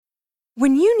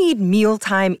When you need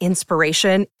mealtime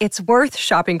inspiration, it's worth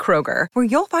shopping Kroger, where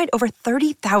you'll find over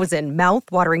 30,000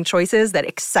 mouth-watering choices that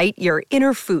excite your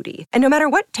inner foodie. And no matter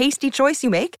what tasty choice you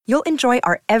make, you'll enjoy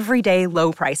our everyday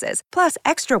low prices, plus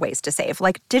extra ways to save,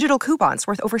 like digital coupons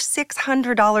worth over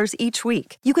 $600 each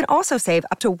week. You can also save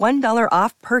up to $1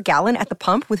 off per gallon at the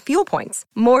pump with fuel points.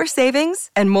 More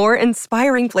savings and more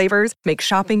inspiring flavors make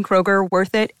shopping Kroger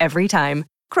worth it every time.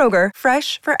 Kroger,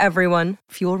 fresh for everyone.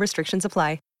 Fuel restrictions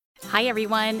apply. Hi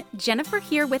everyone, Jennifer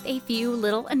here with a few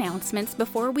little announcements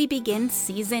before we begin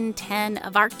Season 10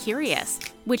 of ArtCurious,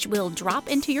 which will drop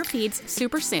into your feeds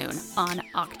super soon on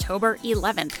October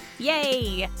 11th.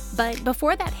 Yay! But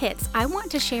before that hits, I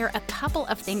want to share a couple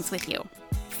of things with you.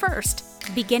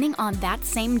 First, beginning on that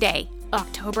same day,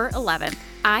 October 11th,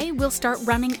 I will start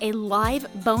running a live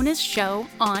bonus show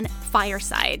on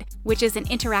Fireside, which is an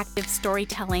interactive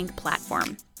storytelling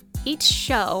platform. Each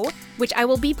show, which I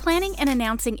will be planning and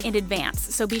announcing in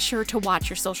advance, so be sure to watch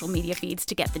your social media feeds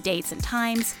to get the dates and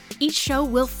times. Each show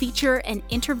will feature an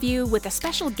interview with a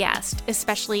special guest,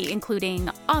 especially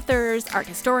including authors, art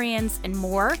historians, and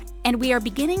more. And we are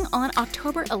beginning on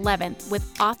October 11th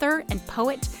with author and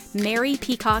poet Mary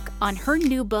Peacock on her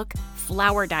new book,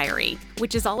 Flower Diary,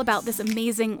 which is all about this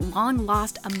amazing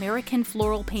long-lost American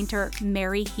floral painter,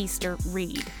 Mary Heaster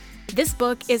Reed. This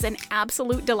book is an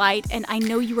absolute delight, and I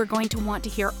know you are going to want to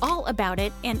hear all about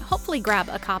it and hopefully grab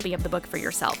a copy of the book for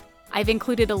yourself. I've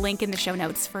included a link in the show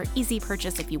notes for easy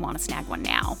purchase if you want to snag one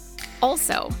now.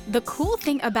 Also, the cool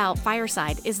thing about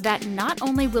Fireside is that not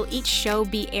only will each show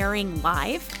be airing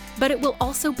live, but it will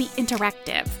also be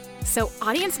interactive. So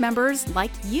audience members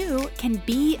like you can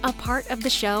be a part of the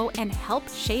show and help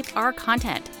shape our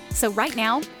content. So right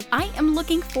now, I am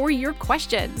looking for your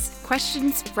questions.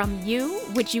 Questions from you,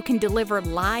 which you can deliver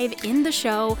live in the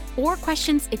show, or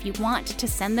questions if you want to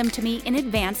send them to me in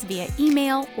advance via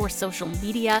email or social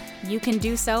media. You can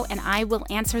do so and I will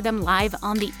answer them live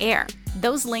on the air.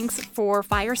 Those links for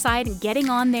Fireside and getting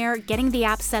on there, getting the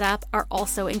app set up are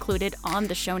also included on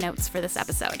the show notes for this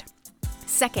episode.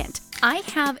 Second, I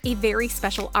have a very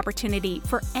special opportunity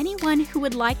for anyone who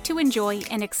would like to enjoy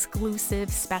an exclusive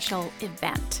special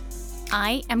event.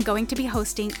 I am going to be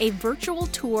hosting a virtual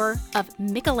tour of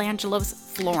Michelangelo's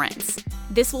Florence.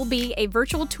 This will be a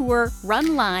virtual tour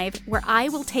run live where I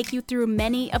will take you through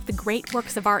many of the great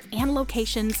works of art and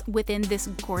locations within this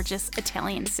gorgeous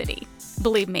Italian city.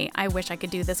 Believe me, I wish I could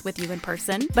do this with you in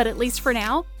person, but at least for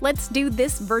now, let's do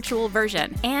this virtual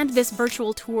version. And this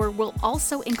virtual tour will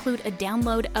also include a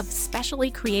download of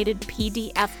specially created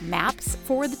PDF maps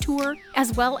for the tour,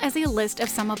 as well as a list of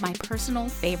some of my personal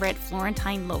favorite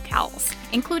Florentine locales,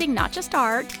 including not just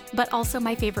art, but also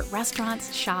my favorite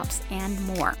restaurants, shops, and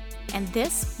more. And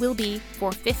this will be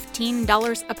for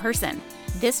 $15 a person.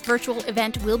 This virtual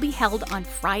event will be held on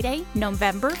Friday,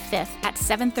 November 5th at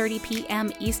 7:30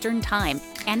 p.m. Eastern Time,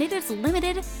 and it is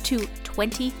limited to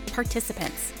 20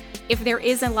 participants. If there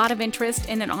is a lot of interest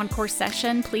in an encore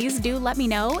session, please do let me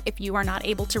know if you are not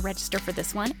able to register for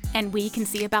this one, and we can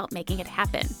see about making it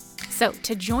happen. So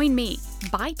to join me,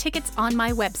 buy tickets on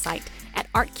my website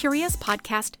at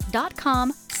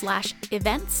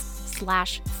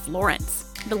artcuriouspodcast.com/events/Florence.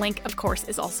 The link, of course,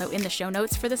 is also in the show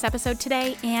notes for this episode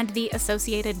today and the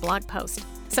associated blog post.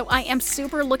 So I am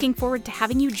super looking forward to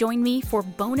having you join me for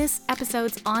bonus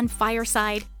episodes on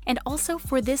Fireside and also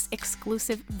for this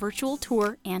exclusive virtual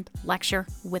tour and lecture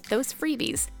with those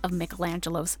freebies of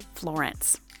Michelangelo's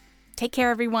Florence. Take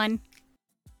care, everyone.